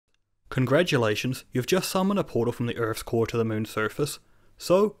Congratulations, you've just summoned a portal from the Earth's core to the moon's surface.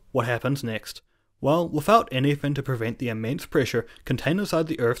 So, what happens next? Well, without anything to prevent the immense pressure contained inside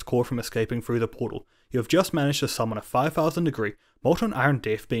the Earth's core from escaping through the portal, you have just managed to summon a 5,000 degree molten iron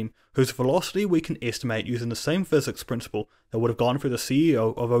death beam whose velocity we can estimate using the same physics principle that would have gone through the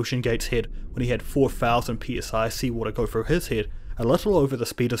CEO of OceanGate's head when he had 4,000 psi seawater go through his head, a little over the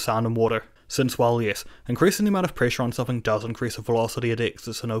speed of sound and water. Since while yes, increasing the amount of pressure on something does increase the velocity it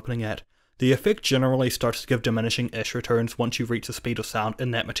exits an opening at, the effect generally starts to give diminishing-ish returns once you reach the speed of sound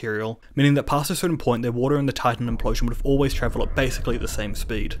in that material, meaning that past a certain point the water in the Titan implosion would have always travelled at basically the same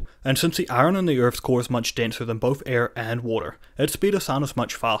speed. And since the iron in the Earth's core is much denser than both air and water, its speed of sound is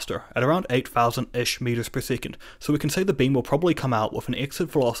much faster, at around 8,000-ish meters per second, so we can say the beam will probably come out with an exit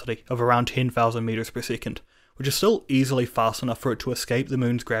velocity of around 10,000 meters per second, which is still easily fast enough for it to escape the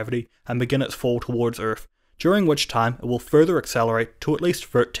moon's gravity and begin its fall towards Earth, during which time it will further accelerate to at least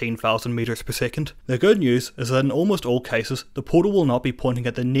 13,000 meters per second. The good news is that in almost all cases, the portal will not be pointing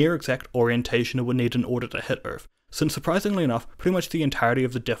at the near exact orientation it would need in order to hit Earth, since surprisingly enough, pretty much the entirety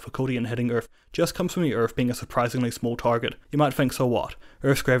of the difficulty in hitting Earth just comes from the Earth being a surprisingly small target. You might think, so what?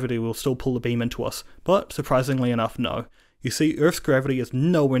 Earth's gravity will still pull the beam into us, but surprisingly enough, no. You see, Earth's gravity is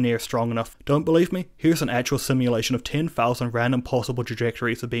nowhere near strong enough. Don't believe me? Here's an actual simulation of 10,000 random possible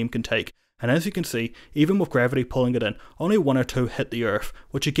trajectories the beam can take, and as you can see, even with gravity pulling it in, only one or two hit the Earth,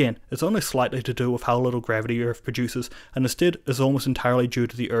 which again, is only slightly to do with how little gravity Earth produces, and instead is almost entirely due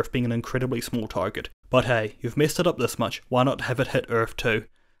to the Earth being an incredibly small target. But hey, you've messed it up this much, why not have it hit Earth too?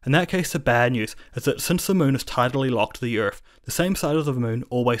 In that case, the bad news is that since the moon is tidally locked to the Earth, the same side of the moon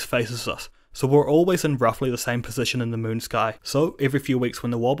always faces us. So we're always in roughly the same position in the moon's sky. So every few weeks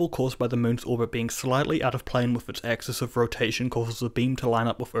when the wobble caused by the moon's orbit being slightly out of plane with its axis of rotation causes the beam to line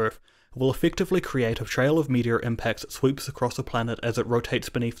up with Earth, it will effectively create a trail of meteor impacts that sweeps across the planet as it rotates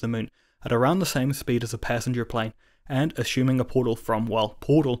beneath the moon, at around the same speed as a passenger plane, and assuming a portal from, well,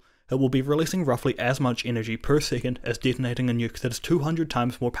 portal, it will be releasing roughly as much energy per second as detonating a nuke that is 200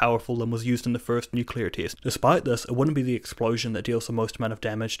 times more powerful than was used in the first nuclear test. Despite this, it wouldn't be the explosion that deals the most amount of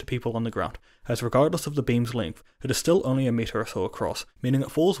damage to people on the ground, as regardless of the beam's length, it is still only a meter or so across, meaning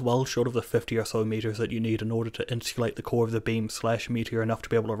it falls well short of the 50 or so meters that you need in order to insulate the core of the beam / meteor enough to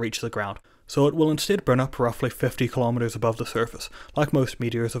be able to reach the ground. So it will instead burn up roughly 50 kilometers above the surface, like most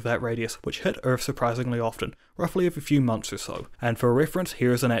meteors of that radius, which hit Earth surprisingly often, roughly every few months or so. And for reference,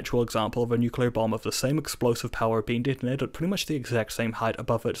 here is an actual example of a nuclear bomb of the same explosive power being detonated at pretty much the exact same height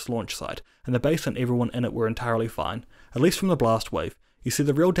above its launch site, and the base and everyone in it were entirely fine, at least from the blast wave. You see,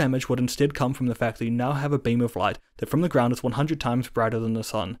 the real damage would instead come from the fact that you now have a beam of light that from the ground is 100 times brighter than the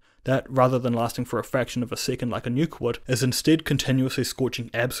sun, that, rather than lasting for a fraction of a second like a nuke would, is instead continuously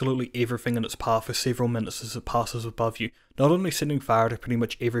scorching absolutely everything in its path for several minutes as it passes above you, not only setting fire to pretty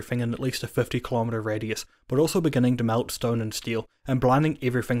much everything in at least a 50-kilometer radius, but also beginning to melt stone and steel, and blinding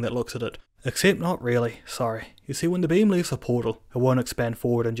everything that looks at it. Except not really, sorry. You see, when the beam leaves a portal, it won't expand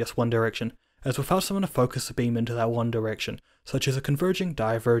forward in just one direction, as without someone to focus the beam into that one direction, such as a converging,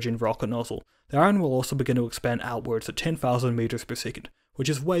 diverging rocket nozzle, the iron will also begin to expand outwards at 10,000 meters per second, which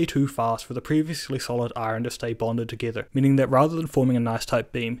is way too fast for the previously solid iron to stay bonded together, meaning that rather than forming a nice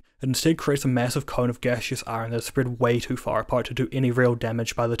tight beam, it instead creates a massive cone of gaseous iron that is spread way too far apart to do any real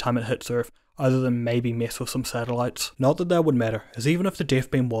damage by the time it hits Earth, other than maybe mess with some satellites. Not that that would matter, as even if the death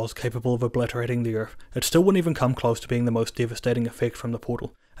beam was capable of obliterating the Earth, it still wouldn't even come close to being the most devastating effect from the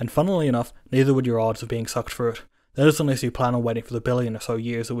portal, and funnily enough, neither would your odds of being sucked through it. That is unless you plan on waiting for the billion or so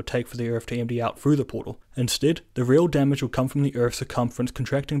years it would take for the Earth to empty out through the portal. Instead, the real damage will come from the Earth's circumference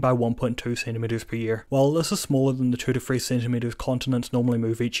contracting by 1.2 centimeters per year. While this is smaller than the 2 to 3 centimeters continents normally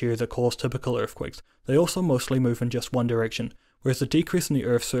move each year that cause typical earthquakes, they also mostly move in just one direction, whereas the decrease in the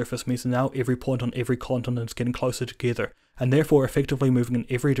Earth's surface means that now every point on every continent is getting closer together, and therefore effectively moving in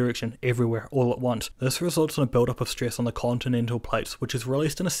every direction, everywhere, all at once. This results in a buildup of stress on the continental plates, which is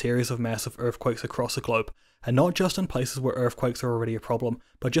released in a series of massive earthquakes across the globe, and not just in places where earthquakes are already a problem,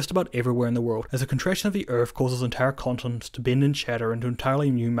 but just about everywhere in the world, as a contraction of the Earth causes entire continents to bend and shatter into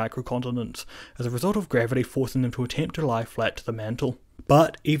entirely new microcontinents, as a result of gravity forcing them to attempt to lie flat to the mantle.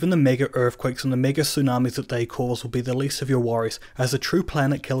 But even the mega earthquakes and the mega tsunamis that they cause will be the least of your worries, as the true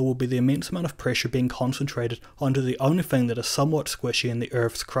planet killer will be the immense amount of pressure being concentrated onto the only thing that is somewhat squishy in the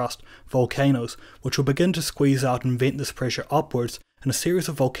Earth's crust, volcanoes, which will begin to squeeze out and vent this pressure upwards in a series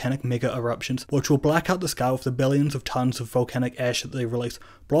of volcanic mega eruptions, which will black out the sky with the billions of tons of volcanic ash that they release,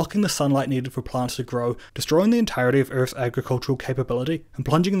 blocking the sunlight needed for plants to grow, destroying the entirety of Earth's agricultural capability, and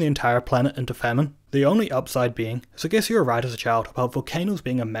plunging the entire planet into famine. The only upside being, is I guess you were right as a child about volcanoes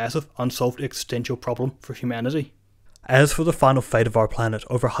being a massive, unsolved existential problem for humanity. As for the final fate of our planet,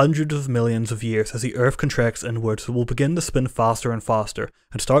 over hundreds of millions of years as the Earth contracts inwards, it will begin to spin faster and faster,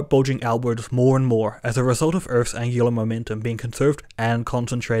 and start bulging outwards more and more as a result of Earth's angular momentum being conserved and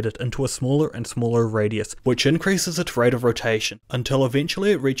concentrated into a smaller and smaller radius, which increases its rate of rotation, until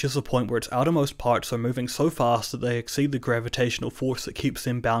eventually it reaches a point where its outermost parts are moving so fast that they exceed the gravitational force that keeps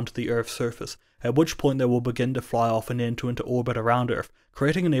them bound to the Earth's surface, at which point they will begin to fly off and into orbit around Earth,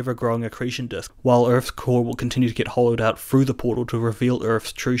 creating an ever-growing accretion disk, while Earth's core will continue to get hollowed out through the portal to reveal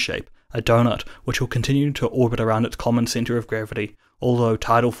Earth's true shape, a donut, which will continue to orbit around its common centre of gravity, although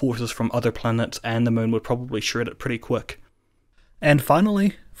tidal forces from other planets and the moon would probably shred it pretty quick. And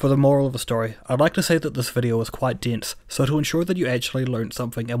finally, for the moral of the story, I'd like to say that this video was quite dense, so to ensure that you actually learned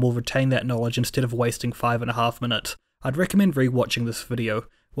something and will retain that knowledge instead of wasting 5.5 minutes, I'd recommend re-watching this video,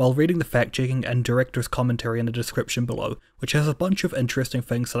 while reading the fact-checking and director's commentary in the description below, which has a bunch of interesting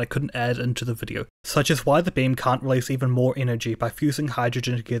things that I couldn't add into the video, such as why the beam can't release even more energy by fusing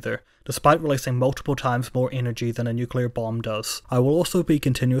hydrogen together, despite releasing multiple times more energy than a nuclear bomb does. I will also be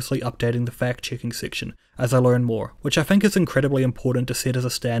continuously updating the fact-checking section as I learn more, which I think is incredibly important to set as a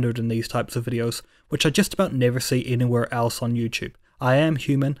standard in these types of videos, which I just about never see anywhere else on YouTube. I am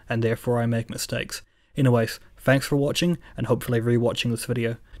human, and therefore I make mistakes. Anyways, thanks for watching, and hopefully re-watching this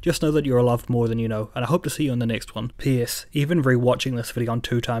video. Just know that you are loved more than you know, and I hope to see you in the next one. P.S. Even re-watching this video on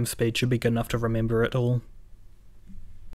 2x speed should be good enough to remember it all.